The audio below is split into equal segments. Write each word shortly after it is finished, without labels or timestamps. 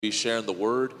Be sharing the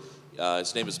word.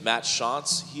 His name is Matt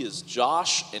Shantz. He is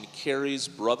Josh and Carrie's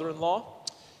brother-in-law.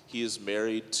 He is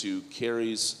married to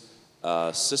Carrie's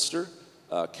sister,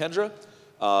 Kendra.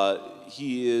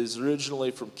 He is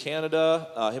originally from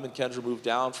Canada. Him and Kendra moved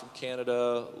down from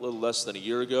Canada a little less than a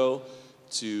year ago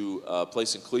to a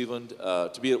place in Cleveland,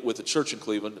 to be with a church in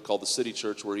Cleveland called the City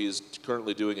Church, where he is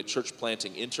currently doing a church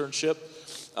planting internship.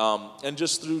 And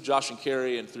just through Josh and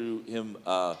Carrie and through him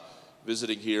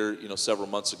visiting here, several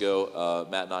months ago,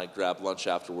 Matt and I grabbed lunch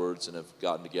afterwards and have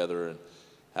gotten together and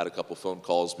had a couple phone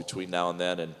calls between now and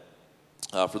then. And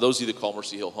for those of you that call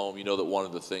Mercy Hill home, you know that one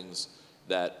of the things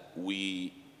that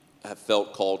we have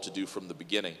felt called to do from the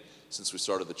beginning, since we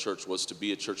started the church, was to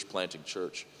be a church planting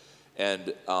church.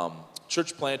 And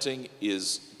church planting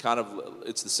is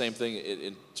it's the same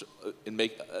thing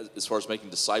as far as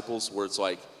making disciples, where it's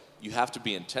like you have to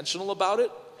be intentional about it,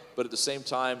 but at the same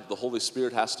time, the Holy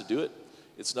Spirit has to do it.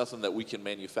 It's nothing that we can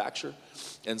manufacture.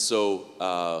 And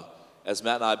so, as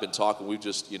Matt and I have been talking, we've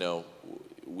just,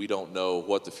 we don't know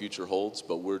what the future holds,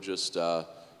 but we're just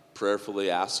prayerfully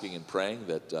asking and praying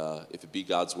that if it be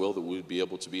God's will, that we would be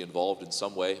able to be involved in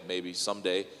some way, maybe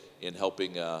someday, in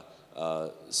helping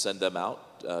send them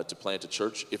out to plant a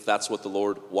church, if that's what the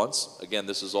Lord wants. Again,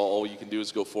 this is all you can do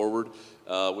is go forward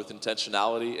with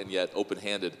intentionality and yet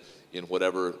open-handed in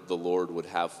whatever the Lord would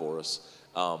have for us.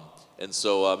 And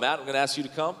so, Matt, I'm going to ask you to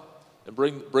come and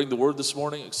bring the word this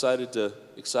morning. Excited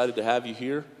to have you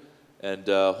here. And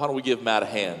why don't we give Matt a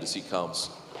hand as he comes?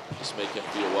 Just make him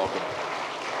feel welcome.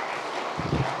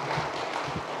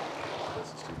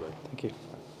 Thank you.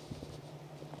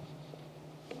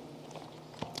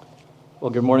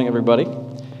 Well, good morning, everybody.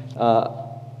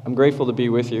 I'm grateful to be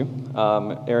with you.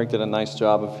 Eric did a nice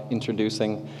job of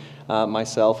introducing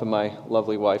myself and my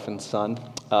lovely wife and son,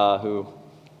 who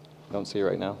I don't see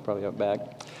right now, probably out back.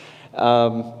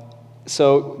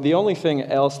 So the only thing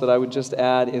else that I would just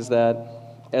add is that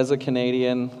as a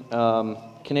Canadian,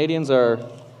 Canadians are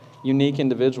unique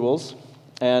individuals,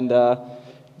 and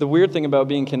the weird thing about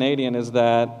being Canadian is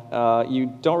that you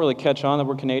don't really catch on that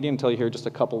we're Canadian until you hear just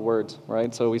a couple words,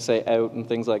 right? So we say out and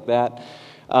things like that.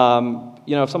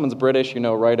 If someone's British,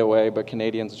 right away, but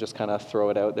Canadians just kind of throw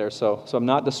it out there. So I'm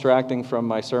not distracting from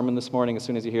my sermon this morning. As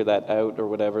soon as you hear that out or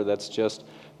whatever, that's just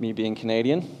me being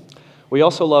Canadian. We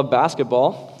also love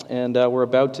basketball, and we're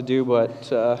about to do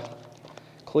what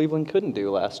Cleveland couldn't do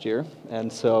last year.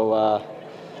 And so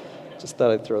just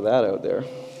thought I'd throw that out there.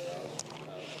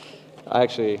 I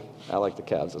like the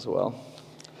Cavs as well.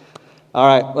 All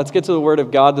right, let's get to the Word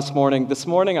of God this morning. This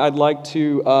morning, I'd like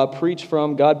to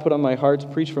God put on my heart to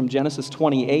preach from Genesis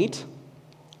 28.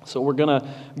 So we're going to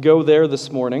go there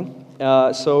this morning.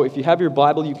 So if you have your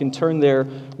Bible, you can turn there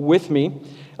with me.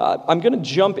 I'm going to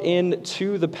jump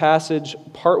into the passage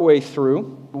partway through,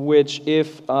 which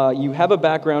if you have a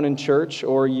background in church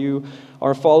or you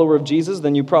are a follower of Jesus,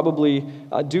 then you probably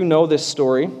do know this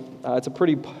story. It's a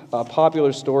pretty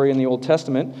popular story in the Old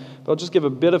Testament, but I'll just give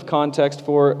a bit of context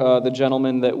for the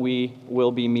gentleman that we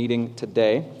will be meeting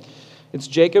today. It's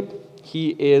Jacob. He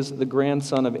is the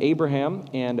grandson of Abraham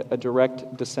and a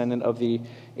direct descendant of the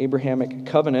Abrahamic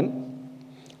covenant.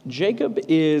 Jacob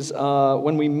is,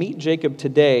 when we meet Jacob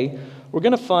today, we're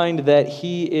going to find that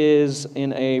he is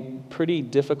in a pretty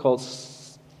difficult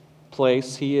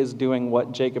place. He is doing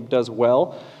what Jacob does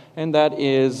well, and that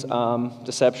is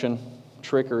deception,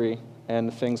 trickery,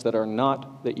 and things that are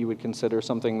not that you would consider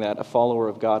something that a follower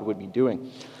of God would be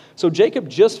doing. So Jacob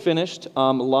just finished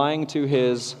lying to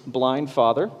his blind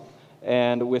father,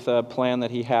 and with a plan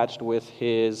that he hatched with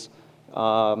his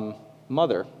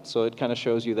mother. So it kind of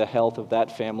shows you the health of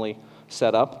that family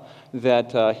setup,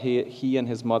 that he and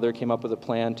his mother came up with a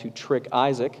plan to trick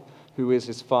Isaac, who is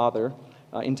his father,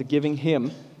 into giving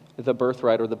him the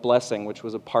birthright or the blessing, which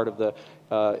was a part of the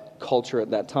culture at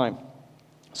that time.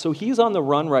 So he's on the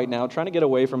run right now, trying to get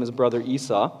away from his brother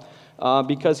Esau,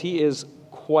 because he is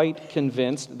quite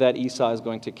convinced that Esau is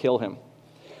going to kill him.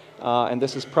 And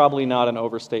this is probably not an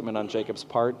overstatement on Jacob's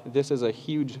part. This is a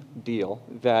huge deal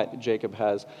that Jacob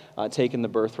has taken the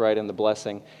birthright and the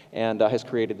blessing and has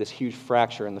created this huge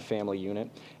fracture in the family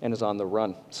unit and is on the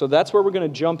run. So that's where we're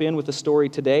going to jump in with the story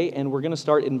today, and we're going to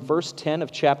start in verse 10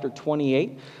 of chapter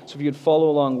 28. So if you'd follow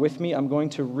along with me, I'm going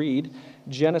to read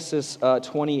Genesis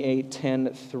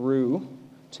 28:10 through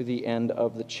to the end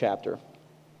of the chapter.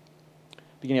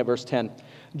 Beginning at verse 10.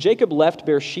 Jacob left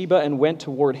Beersheba and went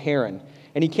toward Haran.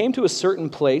 And he came to a certain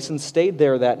place and stayed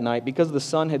there that night because the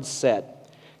sun had set.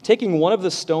 Taking one of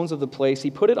the stones of the place, he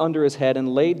put it under his head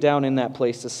and laid down in that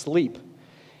place to sleep.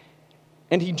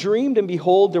 And he dreamed, and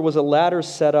behold, there was a ladder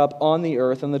set up on the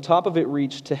earth, and the top of it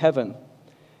reached to heaven.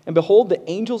 And behold, the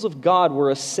angels of God were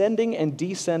ascending and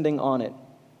descending on it.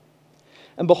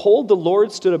 And behold, the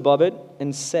Lord stood above it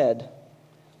and said,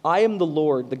 I am the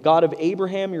Lord, the God of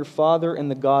Abraham your father,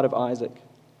 and the God of Isaac.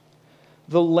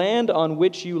 The land on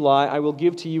which you lie I will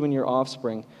give to you and your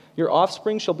offspring. Your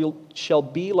offspring shall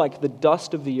be like the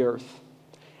dust of the earth.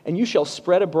 And you shall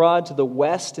spread abroad to the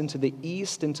west and to the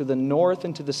east and to the north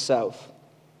and to the south.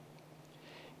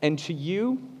 And to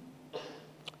you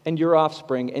and your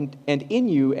offspring, and in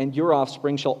you and your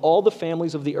offspring shall all the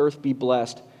families of the earth be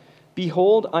blessed.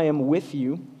 Behold, I am with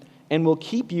you, and will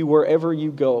keep you wherever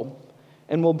you go,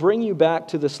 and will bring you back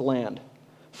to this land.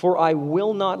 For I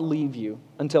will not leave you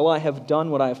until I have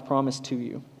done what I have promised to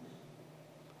you.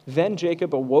 Then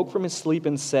Jacob awoke from his sleep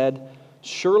and said,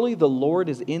 Surely the Lord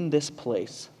is in this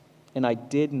place, and I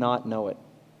did not know it.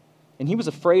 And he was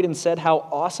afraid and said, How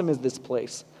awesome is this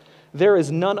place! There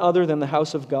is none other than the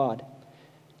house of God,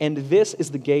 and this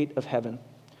is the gate of heaven.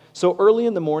 So early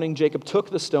in the morning, Jacob took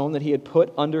the stone that he had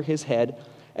put under his head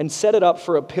and set it up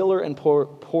for a pillar and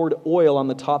poured oil on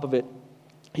the top of it.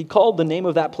 He called the name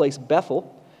of that place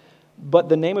Bethel, but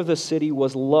the name of the city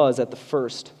was Luz at the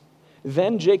first.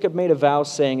 Then Jacob made a vow,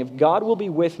 saying, If God will be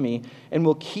with me and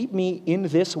will keep me in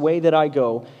this way that I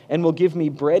go, and will give me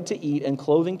bread to eat and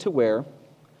clothing to wear,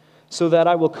 so that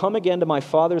I will come again to my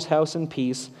father's house in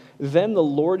peace, then the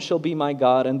Lord shall be my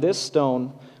God, and this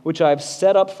stone, which I have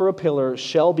set up for a pillar,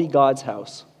 shall be God's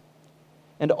house.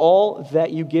 And all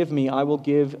that you give me, I will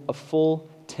give a full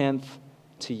tenth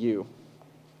to you.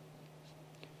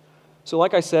 So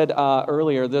like I said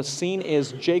earlier, the scene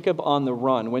is Jacob on the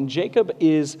run. When Jacob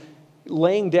is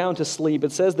laying down to sleep,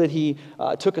 it says that he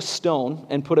took a stone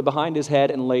and put it behind his head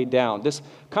and laid down. This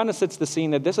kind of sets the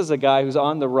scene that this is a guy who's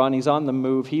on the run, he's on the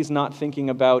move, he's not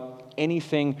thinking about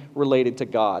anything related to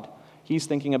God. He's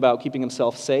thinking about keeping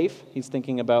himself safe, he's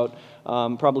thinking about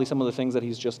probably some of the things that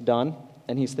he's just done,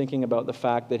 and he's thinking about the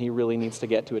fact that he really needs to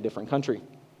get to a different country.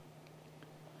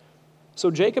 So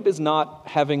Jacob is not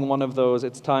having one of those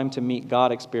it's time to meet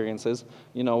God experiences,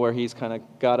 where he's kind of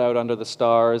got out under the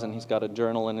stars and he's got a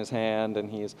journal in his hand and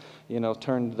he's,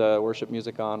 turned the worship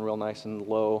music on real nice and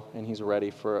low and he's ready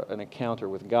for an encounter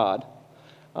with God.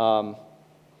 I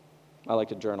like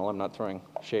to journal. I'm not throwing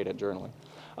shade at journaling.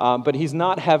 But he's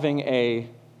not having a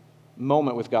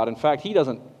moment with God. In fact, he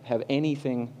doesn't have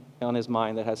anything on his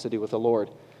mind that has to do with the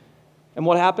Lord. And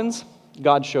what happens?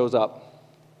 God shows up.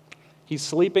 He's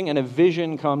sleeping, and a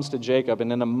vision comes to Jacob,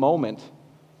 and in a moment,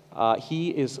 he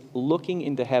is looking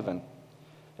into heaven.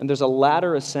 And there's a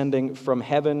ladder ascending from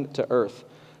heaven to earth.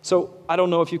 So I don't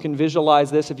know if you can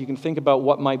visualize this, if you can think about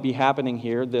what might be happening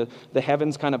here. The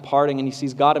heavens kind of parting, and he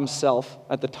sees God himself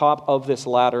at the top of this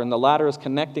ladder, and the ladder is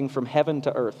connecting from heaven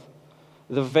to earth.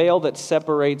 The veil that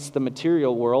separates the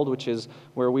material world, which is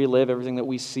where we live, everything that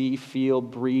we see, feel,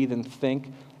 breathe, and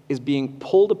think, is being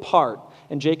pulled apart.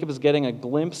 And Jacob is getting a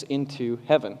glimpse into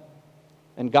heaven.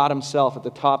 And God himself at the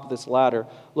top of this ladder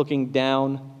looking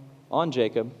down on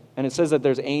Jacob. And it says that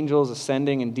there's angels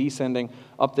ascending and descending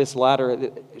up this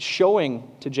ladder,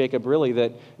 showing to Jacob really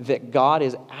that God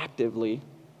is actively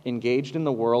engaged in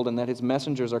the world and that his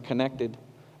messengers are connected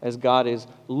as God is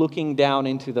looking down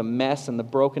into the mess and the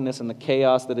brokenness and the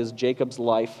chaos that is Jacob's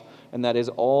life and that is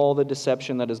all the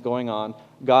deception that is going on.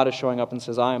 God is showing up and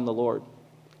says, I am the Lord,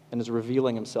 and is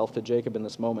revealing himself to Jacob in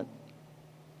this moment.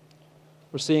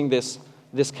 We're seeing this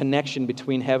connection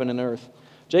between heaven and earth.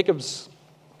 God's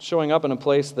showing up in a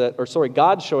place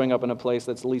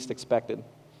that's least expected.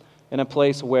 In a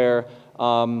place where,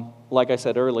 like I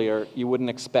said earlier, you wouldn't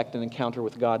expect an encounter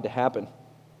with God to happen.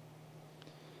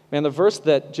 Man, the verse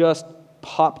that just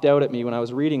popped out at me when I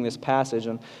was reading this passage,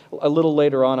 and a little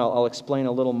later on I'll explain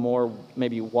a little more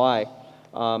maybe why,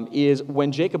 is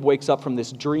when Jacob wakes up from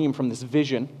this dream, from this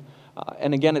vision.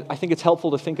 And again, I think it's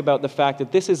helpful to think about the fact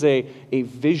that this is a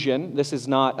vision. This is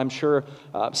not, I'm sure,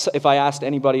 if I asked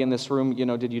anybody in this room,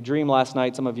 did you dream last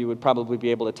night? Some of you would probably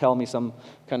be able to tell me some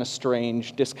kind of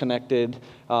strange, disconnected,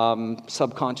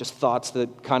 subconscious thoughts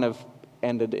that kind of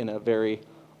ended in a very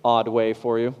odd way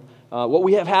for you. What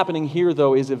we have happening here,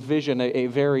 though, is a vision, a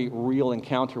very real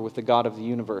encounter with the God of the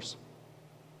universe.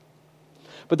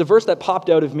 But the verse that popped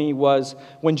out of me was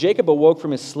when Jacob awoke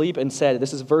from his sleep and said,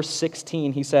 this is verse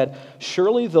 16, he said,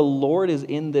 Surely the Lord is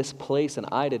in this place, and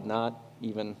I did not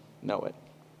even know it.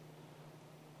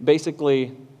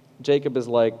 Basically, Jacob is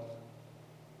like,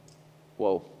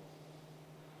 whoa.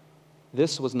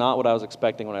 This was not what I was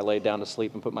expecting when I laid down to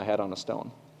sleep and put my head on a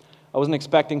stone. I wasn't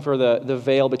expecting for the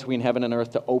veil between heaven and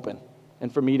earth to open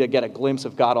and for me to get a glimpse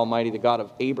of God Almighty, the God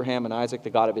of Abraham and Isaac,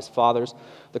 the God of his fathers,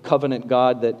 the covenant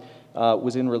God that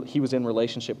he was in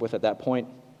relationship with at that point.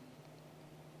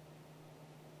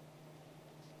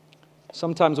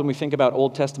 Sometimes when we think about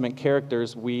Old Testament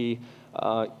characters, we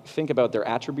think about their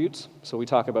attributes. So we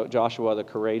talk about Joshua the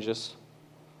courageous,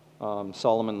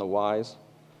 Solomon the wise.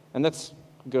 And that's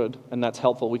good, and that's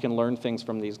helpful. We can learn things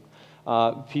from these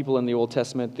people in the Old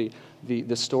Testament,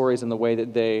 the stories and the way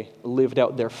that they lived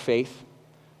out their faith.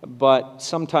 But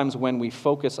sometimes when we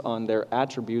focus on their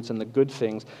attributes and the good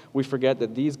things, we forget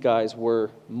that these guys were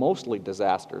mostly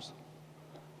disasters.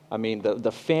 I mean,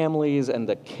 the families and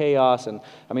the chaos, and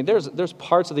I mean, there's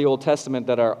parts of the Old Testament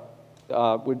that are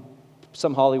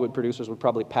some Hollywood producers would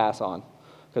probably pass on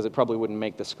because it probably wouldn't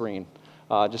make the screen,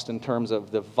 just in terms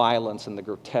of the violence and the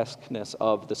grotesqueness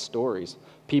of the stories.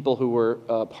 People who were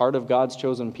part of God's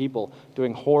chosen people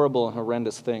doing horrible and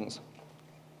horrendous things.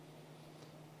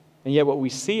 And yet what we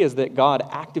see is that God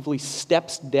actively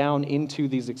steps down into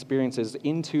these experiences,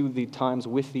 into the times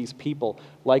with these people,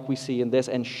 like we see in this,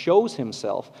 and shows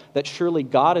himself that surely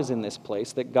God is in this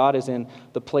place, that God is in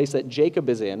the place that Jacob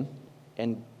is in,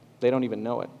 and they don't even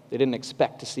know it. They didn't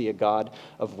expect to see a God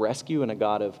of rescue and a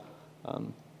God of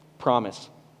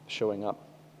promise showing up.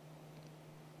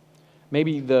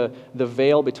 Maybe the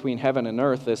veil between heaven and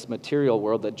earth, this material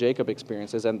world that Jacob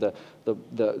experiences, and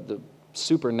the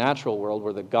supernatural world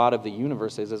where the God of the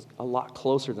universe is a lot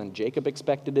closer than Jacob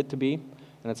expected it to be,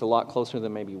 and it's a lot closer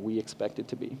than maybe we expect it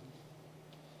to be.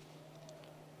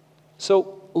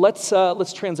 So let's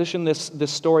transition this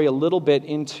story a little bit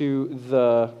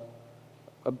into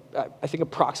I think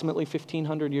approximately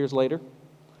 1,500 years later.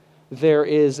 There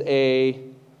is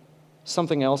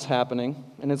something else happening,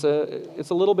 and it's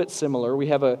a little bit similar. We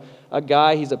have a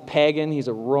guy, he's a pagan, he's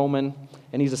a Roman,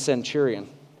 and he's a centurion.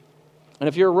 And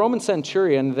if you're a Roman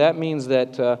centurion, that means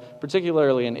that,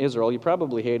 particularly in Israel, you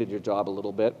probably hated your job a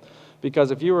little bit. Because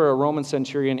if you were a Roman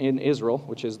centurion in Israel,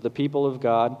 which is the people of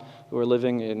God who are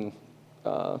living in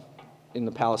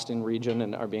the Palestine region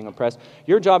and are being oppressed,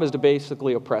 your job is to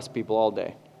basically oppress people all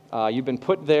day. You've been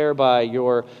put there by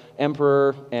your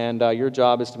emperor, and your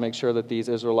job is to make sure that these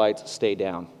Israelites stay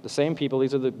down. The same people,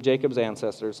 these are Jacob's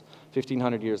ancestors,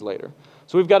 1,500 years later.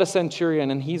 So we've got a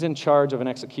centurion, and he's in charge of an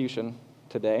execution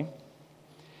today.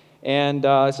 And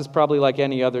this is probably like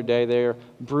any other day. They're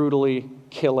brutally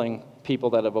killing people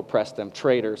that have oppressed them,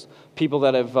 traitors, people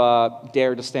that have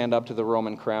dared to stand up to the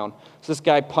Roman crown. So this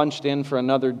guy punched in for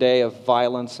another day of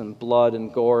violence and blood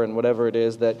and gore and whatever it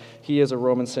is that he as a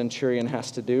Roman centurion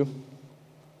has to do.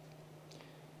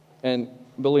 And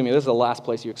believe me, this is the last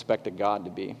place you expect a God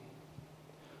to be.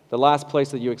 The last place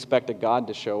that you expect a God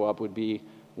to show up would be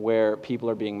where people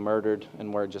are being murdered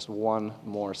and where just one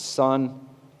more son,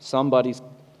 somebody's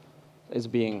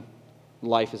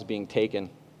life is being taken.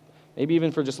 Maybe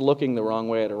even for just looking the wrong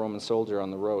way at a Roman soldier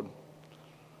on the road.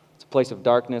 It's a place of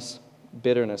darkness,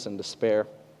 bitterness, and despair.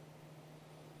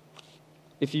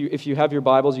 If you have your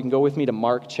Bibles, you can go with me to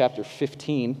Mark chapter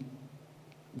 15,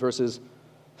 verses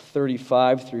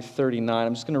 35 through 39.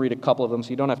 I'm just going to read a couple of them, so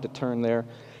you don't have to turn there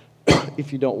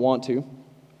if you don't want to.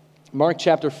 Mark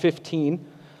chapter 15,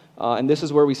 and this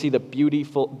is where we see the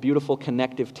beautiful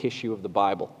connective tissue of the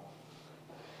Bible.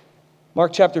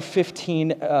 Mark chapter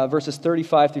 15, verses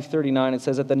 35 through 39, it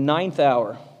says, "At the 9th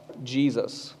hour,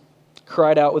 Jesus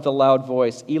cried out with a loud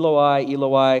voice, 'Eloi,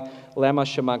 Eloi, lama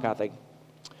sabachthani,'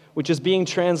 which is being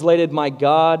translated, 'My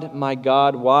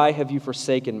God, why have you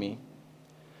forsaken me?'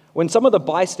 When some of the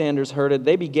bystanders heard it,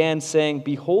 they began saying,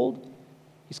 'Behold,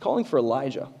 he's calling for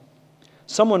Elijah.'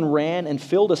 Someone ran and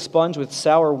filled a sponge with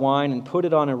sour wine and put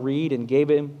it on a reed and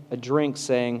gave him a drink,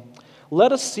 saying,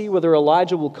 'Let us see whether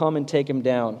Elijah will come and take him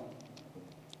down.'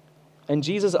 And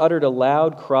Jesus uttered a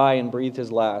loud cry and breathed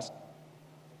his last.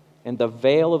 And the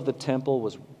veil of the temple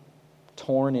was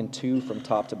torn in two from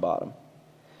top to bottom.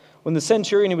 When the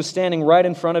centurion who was standing right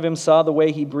in front of him saw the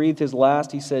way he breathed his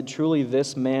last, he said, 'Truly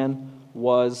this man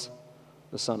was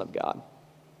the Son of God.'"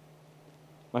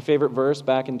 My favorite verse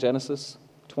back in Genesis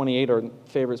 28, or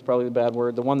favorite is probably the bad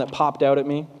word, the one that popped out at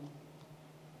me.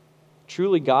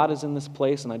 Truly God is in this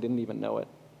place and I didn't even know it.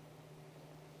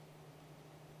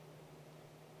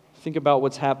 Think about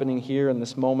what's happening here in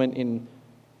this moment in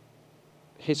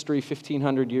history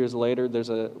 1,500 years later.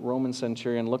 There's a Roman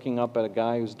centurion looking up at a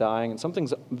guy who's dying, and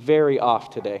something's very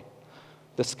off today.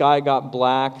 The sky got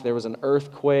black, there was an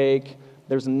earthquake,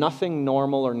 there's nothing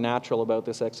normal or natural about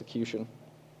this execution.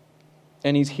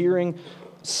 And he's hearing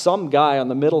some guy on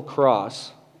the middle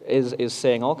cross is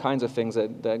saying all kinds of things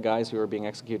that guys who are being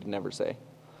executed never say.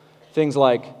 Things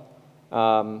like,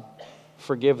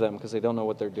 forgive them because they don't know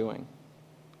what they're doing.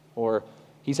 Or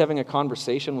he's having a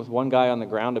conversation with one guy on the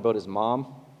ground about his mom.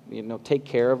 Take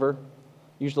care of her.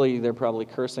 Usually they're probably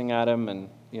cursing at him and,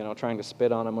 trying to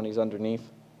spit on him when he's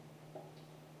underneath.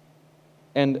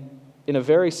 And in a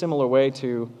very similar way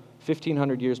to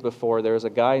 1,500 years before, there is a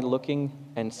guy looking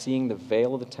and seeing the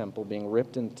veil of the temple being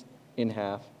ripped in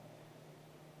half.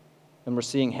 And we're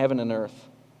seeing heaven and earth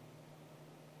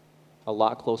a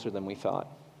lot closer than we thought.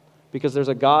 Because there's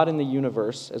a God in the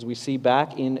universe, as we see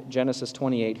back in Genesis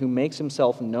 28, who makes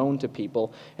himself known to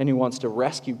people and who wants to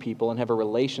rescue people and have a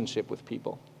relationship with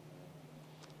people.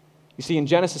 You see, in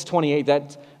Genesis 28,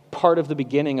 that's part of the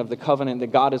beginning of the covenant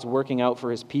that God is working out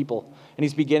for his people. And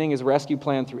he's beginning his rescue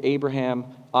plan through Abraham,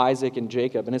 Isaac, and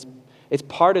Jacob. And it's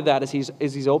part of that as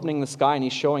he's opening the sky and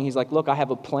he's like, look, I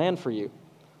have a plan for you.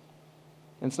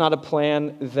 And it's not a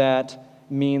plan that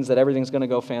means that everything's going to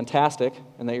go fantastic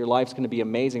and that your life's going to be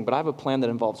amazing, but I have a plan that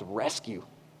involves rescue.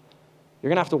 You're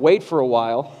going to have to wait for a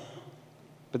while,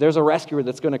 but there's a rescuer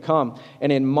that's going to come.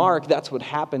 And in Mark, that's what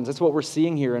happens. That's what we're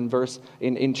seeing here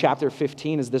in chapter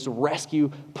 15, is this rescue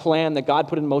plan that God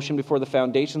put in motion before the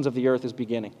foundations of the earth is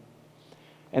beginning.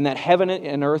 And that heaven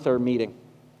and earth are meeting.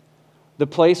 The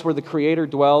place where the Creator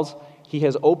dwells, he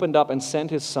has opened up and sent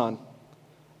his Son.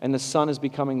 And the Son is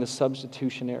becoming the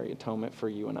substitutionary atonement for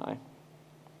you and I.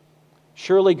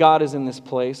 Surely God is in this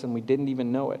place, and we didn't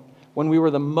even know it. When we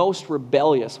were the most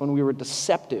rebellious, when we were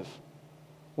deceptive,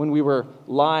 when we were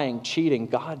lying, cheating,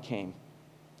 God came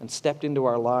and stepped into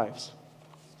our lives.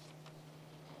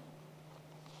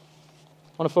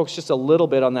 I want to focus just a little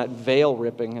bit on that veil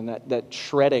ripping and that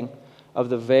shredding of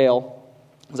the veil,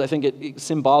 because I think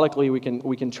symbolically we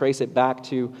can trace it back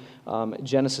to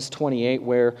Genesis 28,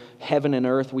 where heaven and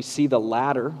earth, we see the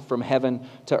ladder from heaven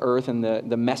to earth and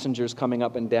the messengers coming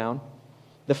up and down.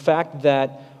 The fact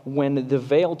that when the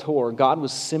veil tore, God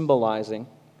was symbolizing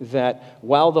that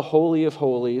while the Holy of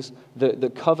Holies,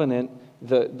 the covenant,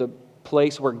 the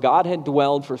place where God had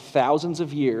dwelled for thousands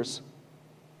of years,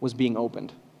 was being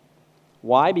opened.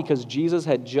 Why? Because Jesus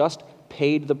had just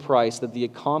paid the price, that the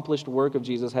accomplished work of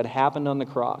Jesus had happened on the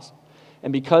cross.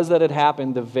 And because that had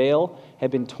happened, the veil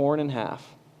had been torn in half.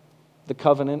 The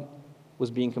covenant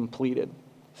was being completed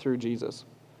through Jesus.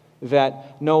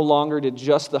 That no longer was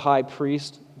just the high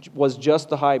priest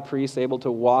able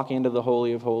to walk into the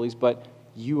Holy of Holies, but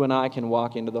you and I can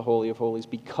walk into the Holy of Holies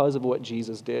because of what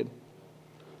Jesus did.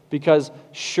 Because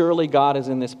surely God is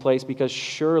in this place, because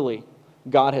surely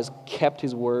God has kept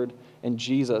his word, and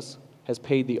Jesus has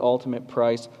paid the ultimate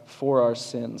price for our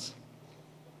sins.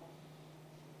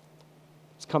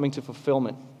 It's coming to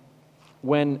fulfillment.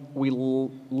 When we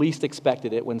least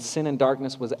expected it, when sin and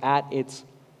darkness was at its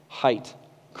height,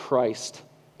 Christ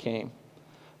came.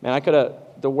 Man,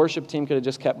 the worship team could have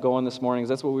just kept going this morning, because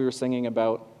that's what we were singing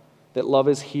about. That love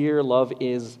is here, love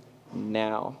is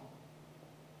now.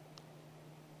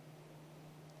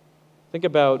 Think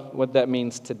about what that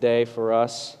means today for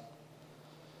us.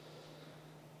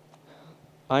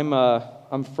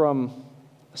 I'm from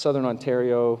Southern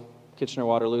Ontario,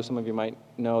 Kitchener-Waterloo. Some of you might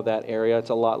know that area. It's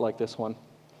a lot like this one.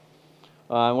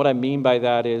 And what I mean by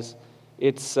that is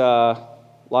it's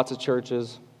lots of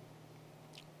churches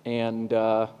and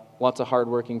lots of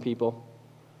hardworking people,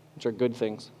 which are good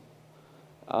things.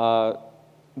 But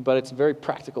it's a very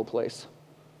practical place.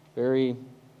 You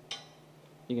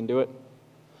can do it.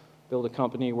 Build a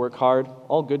company, work hard,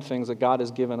 all good things that God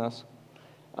has given us.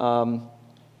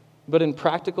 But in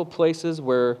practical places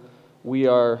where we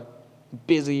are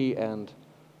busy and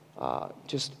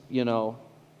just,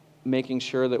 making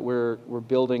sure that we're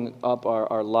building up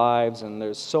our lives, and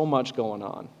there's so much going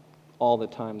on all the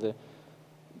time,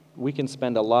 we can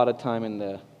spend a lot of time in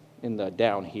the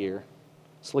down here,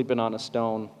 sleeping on a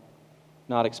stone,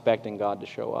 not expecting God to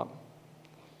show up.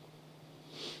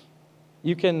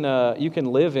 You can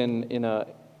live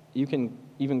you can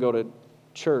even go to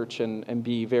church and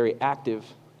be very active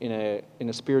in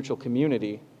a spiritual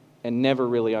community and never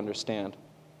really understand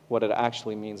what it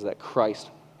actually means that Christ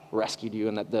rescued you,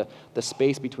 and that the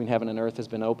space between heaven and earth has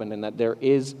been opened, and that there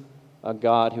is a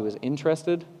God who is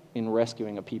interested in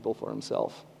rescuing a people for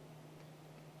himself.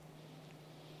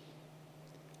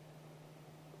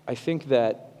 I think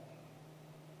that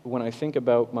when I think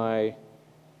about my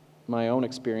own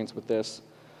experience with this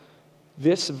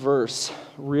verse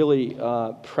really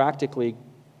practically,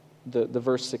 the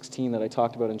verse 16 that I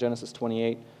talked about in Genesis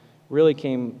 28, really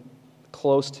came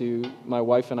close to my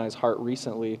wife and I's heart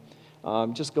recently.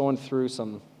 Just going through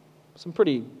some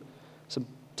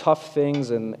tough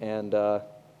things and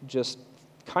just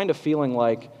kind of feeling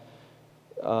like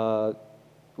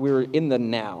we were in the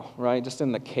now, right? Just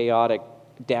in the chaotic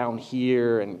down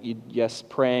here, and yes,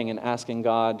 praying and asking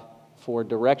God for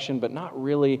direction, but not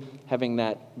really having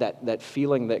that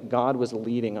feeling that God was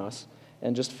leading us,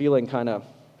 and just feeling kind of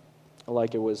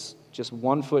like it was just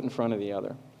one foot in front of the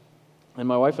other. And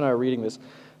my wife and I are reading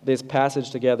this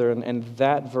passage together and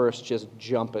that verse just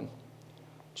jumping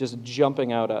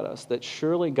out at us, that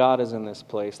surely God is in this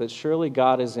place, that surely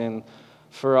God is in,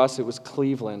 for us it was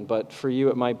Cleveland, but for you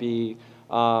it might be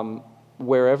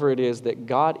wherever it is that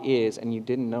God is and you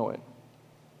didn't know it.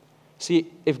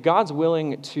 See, if God's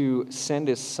willing to send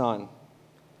his son,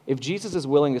 if Jesus is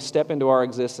willing to step into our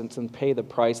existence and pay the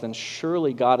price, then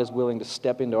surely God is willing to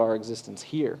step into our existence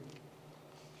here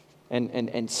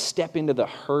and step into the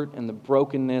hurt and the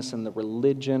brokenness and the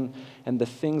religion and the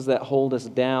things that hold us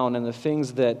down and the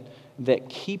things that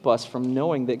keep us from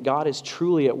knowing that God is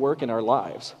truly at work in our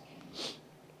lives.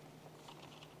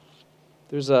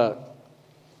 I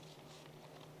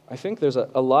think there's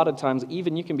a lot of times,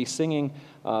 even you can be singing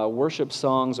worship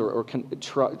songs or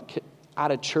at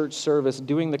a church service,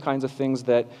 doing the kinds of things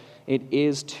that it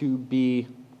is to be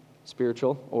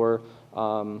spiritual or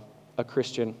a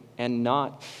Christian and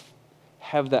not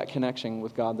have that connection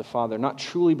with God the Father, not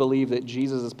truly believe that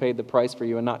Jesus has paid the price for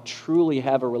you and not truly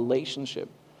have a relationship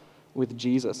with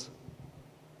Jesus.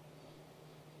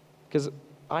 Because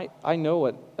I know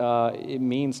what it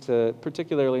means to,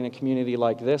 particularly in a community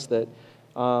like this, that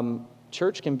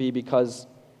church can be because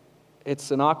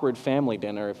it's an awkward family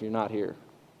dinner if you're not here.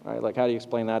 Right? Like, how do you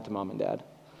explain that to mom and dad?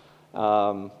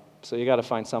 So you got to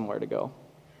find somewhere to go,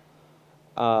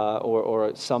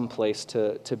 or some place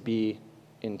to be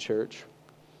in church.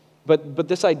 But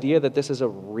this idea that this is a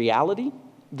reality,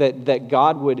 that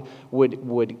God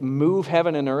would move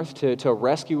heaven and earth to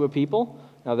rescue a people,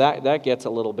 now that gets a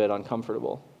little bit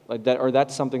uncomfortable. Like that, or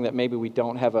that's something that maybe we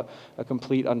don't have a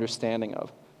complete understanding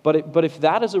of. But if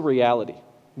that is a reality,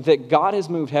 that God has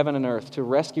moved heaven and earth to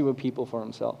rescue a people for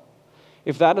himself,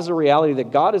 if that is a reality,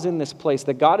 that God is in this place,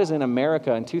 that God is in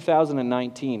America in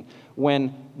 2019,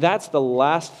 when that's the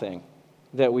last thing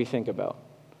that we think about,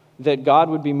 that God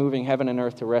would be moving heaven and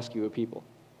earth to rescue a people,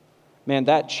 man,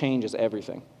 that changes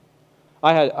everything.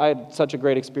 I had such a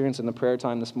great experience in the prayer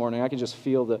time this morning. I could just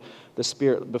feel the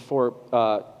Spirit before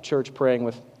church praying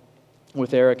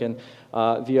with Eric and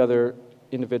the other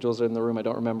individuals in the room. I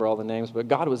don't remember all the names, but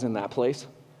God was in that place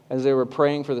as they were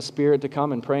praying for the Spirit to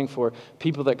come and praying for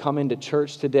people that come into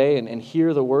church today and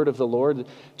hear the word of the Lord,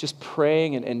 just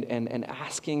praying and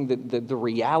asking that the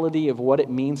reality of what it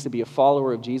means to be a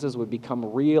follower of Jesus would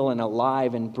become real and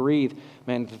alive and breathe.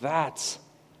 Man, that's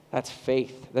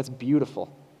faith. That's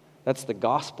beautiful. That's the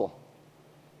gospel.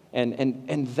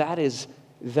 And that is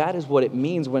what it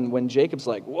means when Jacob's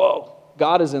like, whoa,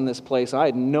 God is in this place. I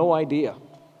had no idea.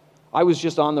 I was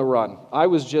just on the run.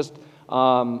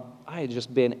 I had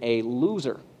just been a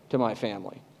loser to my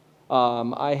family.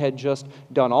 I had just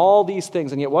done all these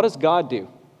things, and yet what does God do?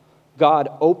 God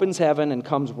opens heaven and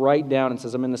comes right down and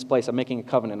says, I'm in this place. I'm making a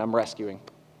covenant. I'm rescuing.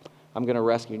 I'm going to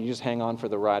rescue. And you just hang on for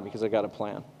the ride because I got a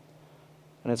plan.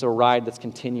 And it's a ride that's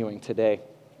continuing today,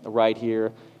 right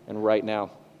here and right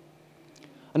now.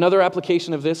 Another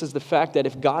application of this is the fact that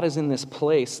if God is in this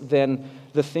place, then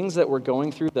the things that we're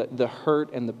going through, the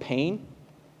hurt and the pain,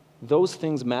 those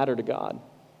things matter to God.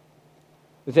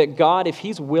 That God, if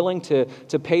he's willing to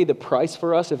pay the price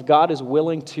for us, if God is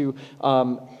willing to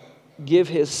give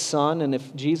his son, and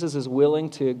if Jesus is willing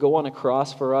to go on a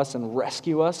cross for us and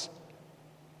rescue us,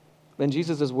 then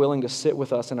Jesus is willing to sit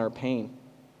with us in our pain,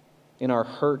 in our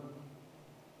hurt.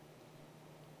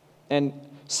 And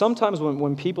sometimes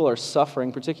when people are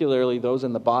suffering, particularly those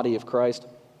in the body of Christ,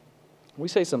 we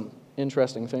say some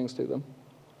interesting things to them.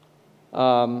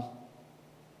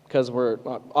 Because we're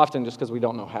often just because we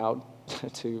don't know how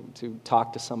to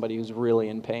talk to somebody who's really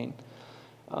in pain.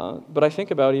 But I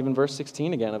think about even verse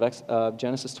 16 again of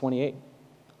Genesis 28.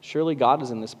 Surely God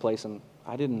is in this place, and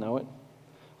I didn't know it.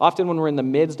 Often when we're in the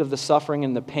midst of the suffering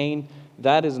and the pain,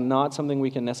 that is not something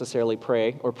we can necessarily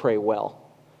pray or pray well.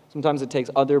 Sometimes it takes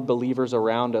other believers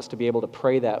around us to be able to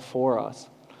pray that for us.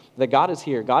 That God is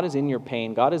here. God is in your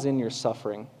pain. God is in your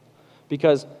suffering.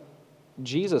 Because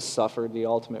Jesus suffered the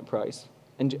ultimate price.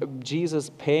 And Jesus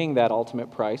paying that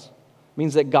ultimate price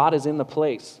means that God is in the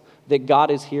place. That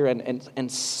God is here,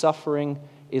 and suffering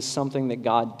is something that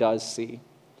God does see.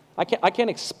 I can't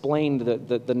explain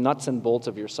the nuts and bolts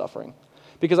of your suffering.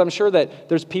 Because I'm sure that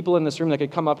there's people in this room that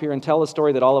could come up here and tell a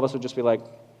story that all of us would just be like,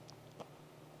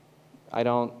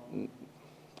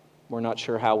 we're not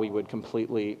sure how we would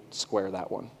completely square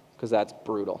that one, because that's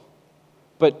brutal.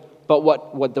 But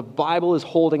what the Bible is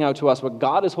holding out to us, what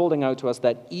God is holding out to us,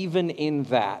 that even in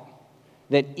that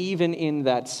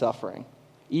suffering,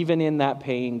 even in that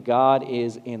pain, God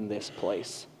is in this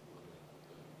place.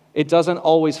 It doesn't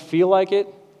always feel like it.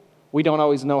 We don't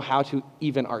always know how to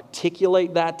even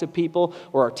articulate that to people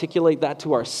or articulate that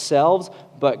to ourselves,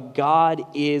 but God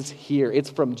is here. It's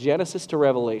from Genesis to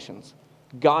Revelations.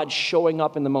 God showing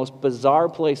up in the most bizarre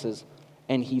places,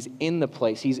 and he's in the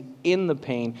place. He's in the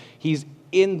pain. He's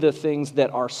in the things that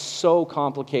are so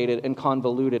complicated and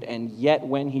convoluted, and yet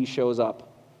when he shows up,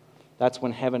 that's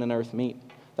when heaven and earth meet.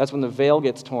 That's when the veil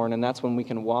gets torn, and that's when we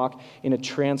can walk in a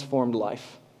transformed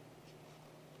life.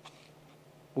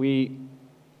 We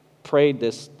prayed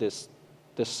this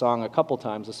song a couple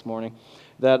times this morning.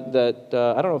 That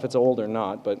I don't know if it's old or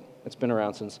not, but it's been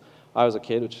around since I was a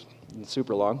kid, which isn't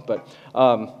super long. But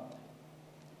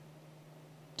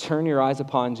turn your eyes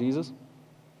upon Jesus,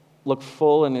 look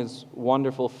full in his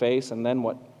wonderful face, and then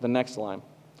what? The next line.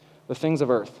 The things of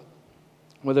earth.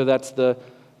 Whether that's the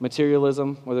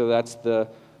materialism, whether that's the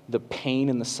pain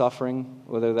and the suffering,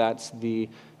 whether that's the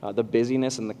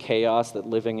busyness and the chaos that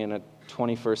living in a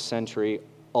 21st century,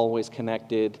 always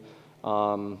connected,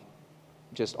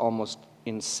 just almost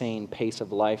insane pace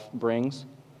of life brings.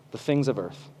 The things of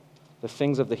earth, the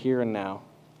things of the here and now,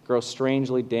 grow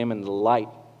strangely dim in the light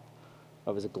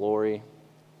of his glory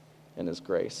and his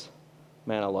grace.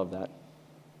 Man, I love that.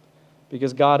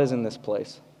 Because God is in this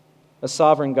place. A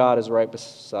sovereign God is right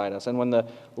beside us. And when the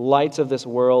lights of this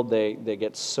world, they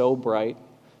get so bright,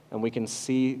 and we can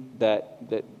see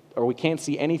or we can't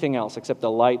see anything else except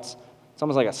the lights. It's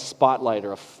almost like a spotlight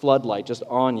or a floodlight just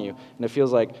on you. And it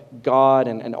feels like God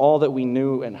and all that we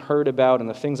knew and heard about and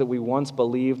the things that we once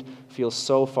believed feel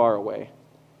so far away.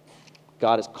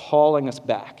 God is calling us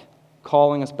back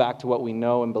to what we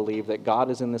know and believe, that God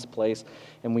is in this place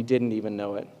and we didn't even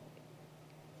know it.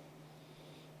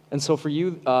 And so for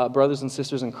you, brothers and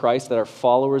sisters in Christ that are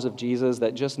followers of Jesus,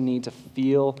 that just need to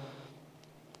feel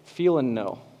and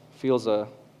know. Feel's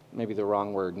maybe the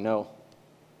wrong word, know.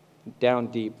 Down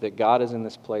deep that God is in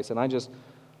this place. And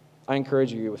I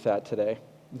encourage you with that today.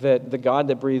 That the God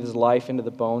that breathes life into the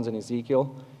bones in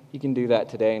Ezekiel, he can do that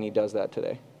today, and he does that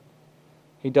today.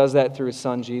 He does that through his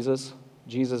son Jesus.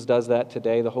 Jesus does that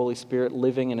today, the Holy Spirit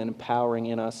living and empowering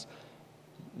in us.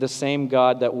 The same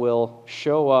God that will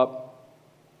show up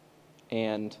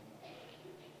and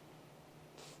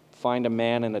find a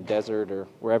man in a desert or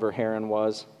wherever Haran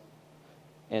was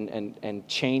and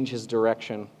change his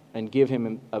direction and give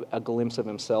him a glimpse of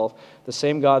himself. The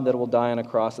same God that will die on a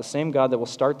cross, the same God that will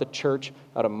start the church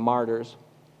out of martyrs,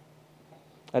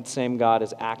 that same God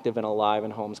is active and alive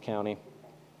in Holmes County.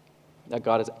 That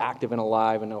God is active and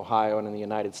alive in Ohio and in the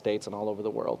United States and all over the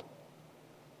world.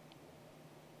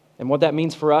 And what that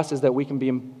means for us is that we can be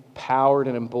empowered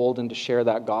and emboldened to share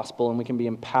that gospel, and we can be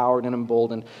empowered and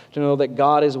emboldened to know that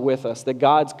God is with us, that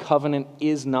God's covenant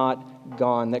is not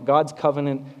gone, that God's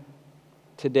covenant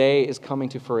today is coming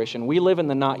to fruition. We live in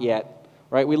the not yet,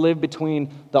 right? We live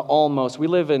between the almost.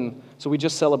 So we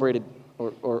just celebrated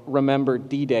or remembered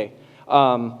D-Day.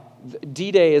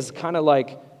 D-Day is kind of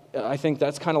like, I think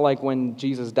that's kind of like when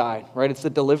Jesus died, right? It's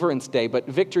the Deliverance Day, but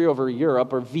victory over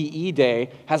Europe, or VE Day,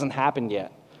 hasn't happened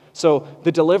yet. So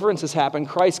the deliverance has happened.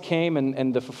 Christ came,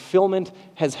 and the fulfillment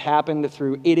has happened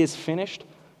through it is finished,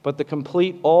 but the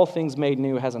complete all things made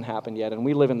new hasn't happened yet, and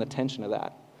we live in the tension of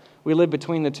that. We live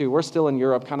between the two. We're still in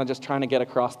Europe, kind of just trying to get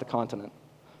across the continent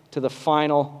to the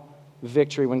final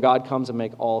victory when God comes and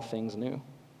make all things new.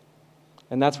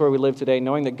 And that's where we live today,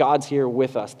 knowing that God's here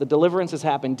with us. The deliverance has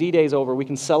happened. D-Day's over. We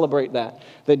can celebrate that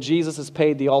Jesus has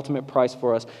paid the ultimate price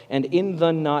for us. And in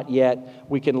the not yet,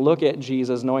 we can look at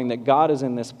Jesus, knowing that God is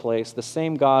in this place, the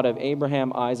same God of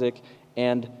Abraham, Isaac,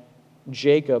 and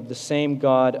Jacob, the same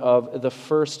God of the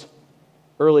first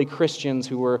early Christians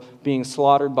who were being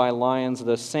slaughtered by lions,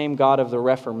 the same God of the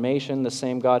Reformation, the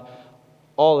same God,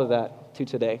 all of that to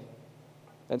today.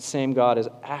 That same God is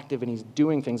active and he's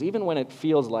doing things, even when it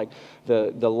feels like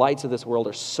the lights of this world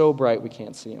are so bright we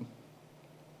can't see him.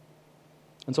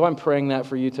 And so I'm praying that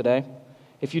for you today.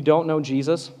 If you don't know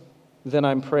Jesus, then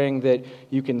I'm praying that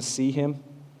you can see him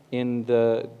in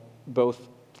both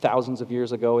thousands of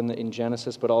years ago in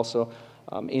Genesis, but also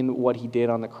in what he did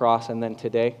on the cross and then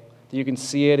today. You can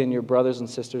see it in your brothers and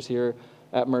sisters here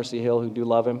at Mercy Hill who do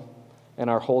love him and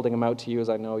are holding him out to you as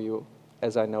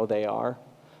I know they are.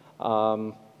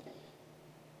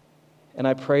 And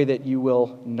I pray that you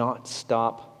will not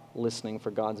stop listening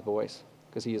for God's voice,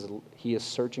 because he is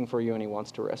searching for you and he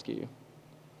wants to rescue you.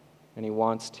 And he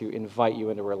wants to invite you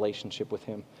into a relationship with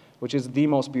him, which is the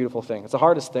most beautiful thing. It's the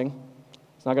hardest thing.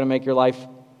 It's not going to make your life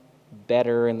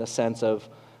better in the sense of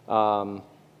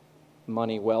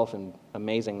money, wealth, and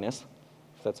amazingness,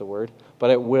 if that's a word, but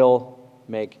it will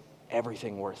make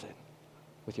everything worth it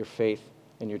with your faith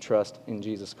and your trust in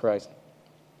Jesus Christ.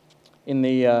 In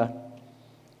the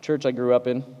church I grew up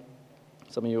in,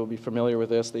 some of you will be familiar with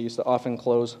this, they used to often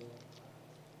close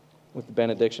with the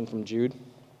benediction from Jude.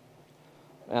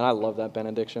 And I love that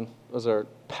benediction. Those are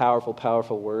powerful,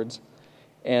 powerful words.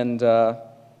 And I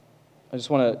just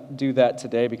want to do that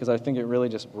today because I think it really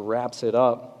just wraps it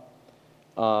up.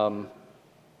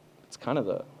 It's kind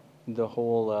of the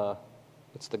whole,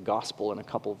 it's the gospel in a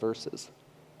couple verses.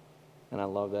 And I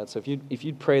love that. So if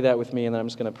you'd pray that with me, and then I'm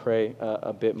just going to pray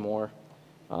a bit more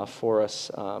for us.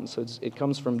 So it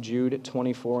comes from Jude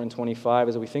 24 and 25.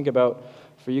 As we think about,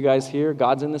 for you guys here,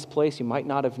 God's in this place. You might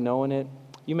not have known it.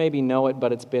 You maybe know it,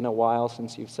 but it's been a while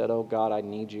since you've said, oh, God, I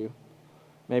need you.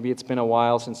 Maybe it's been a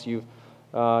while since you've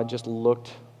just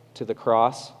looked to the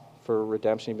cross for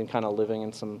redemption. You've been kind of living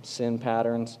in some sin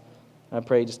patterns. I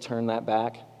pray you just turn that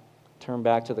back. Turn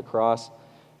back to the cross.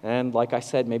 And like I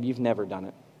said, maybe you've never done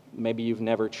it. Maybe you've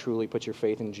never truly put your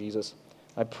faith in Jesus.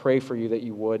 I pray for you that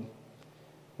you would,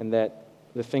 and that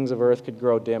the things of earth could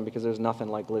grow dim, because there's nothing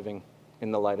like living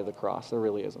in the light of the cross. There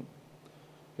really isn't.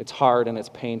 It's hard and it's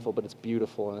painful, but it's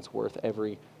beautiful and it's worth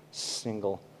every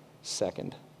single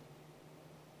second.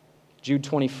 Jude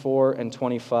 24 and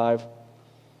 25.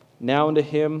 Now unto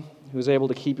him who is able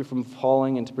to keep you from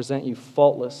falling and to present you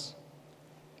faultless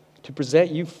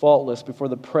before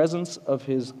the presence of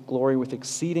his glory with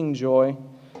exceeding joy,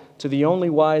 to the only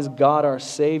wise God our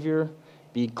Savior,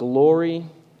 be glory,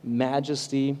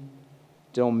 majesty,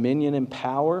 dominion, and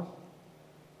power,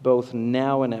 both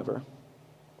now and ever.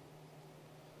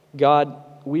 God,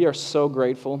 we are so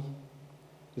grateful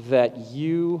that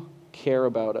you care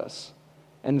about us,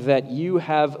 and that you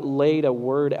have laid a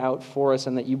word out for us,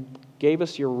 and that you gave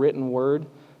us your written word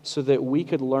so that we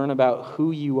could learn about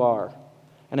who you are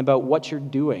and about what you're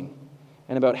doing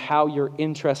and about how you're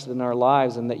interested in our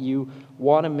lives, and that you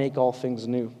want to make all things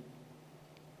new.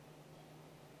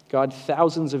 God,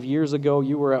 thousands of years ago,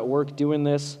 you were at work doing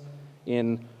this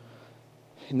in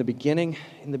the beginning,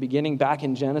 back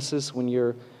in Genesis, when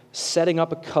you're setting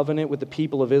up a covenant with the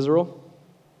people of Israel.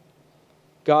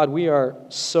 God, we are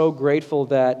so grateful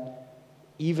that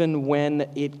even when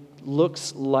it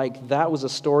looks like that was a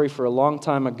story for a long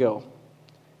time ago,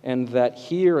 and that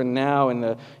here and now in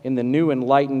the new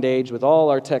enlightened age, with all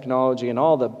our technology and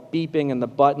all the beeping and the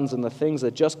buttons and the things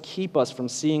that just keep us from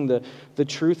seeing the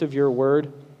truth of your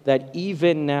word, that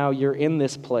even now you're in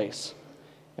this place.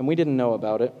 And we didn't know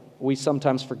about it. We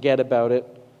sometimes forget about it,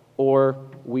 or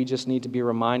we just need to be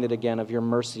reminded again of your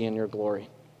mercy and your glory.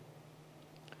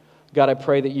 God, I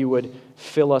pray that you would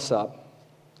fill us up.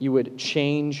 You would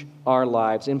change our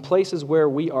lives. In places where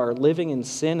we are living in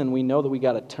sin and we know that we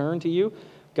got to turn to you,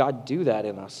 God, do that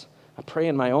in us. I pray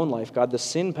in my own life, God, the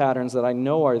sin patterns that I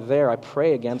know are there, I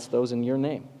pray against those in your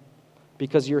name.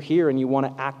 Because you're here and you want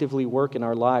to actively work in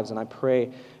our lives, and I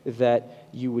pray that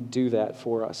you would do that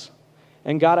for us.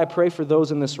 And God, I pray for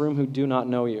those in this room who do not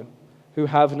know you, who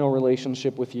have no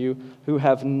relationship with you, who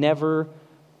have never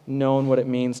known what it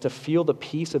means to feel the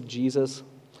peace of Jesus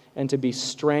and to be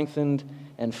strengthened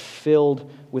and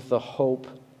filled with the hope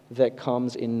that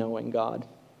comes in knowing God.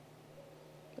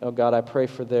 Oh God, I pray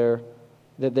for that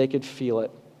they could feel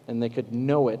it and they could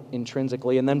know it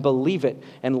intrinsically and then believe it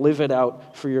and live it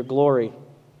out for your glory.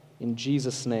 In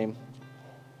Jesus' name,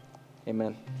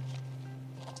 amen.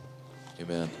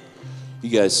 Amen. You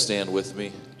guys stand with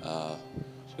me. I'm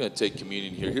going to take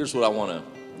communion here. Here's what an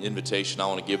invitation I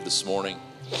want to give this morning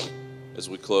as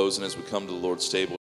we close and as we come to the Lord's table.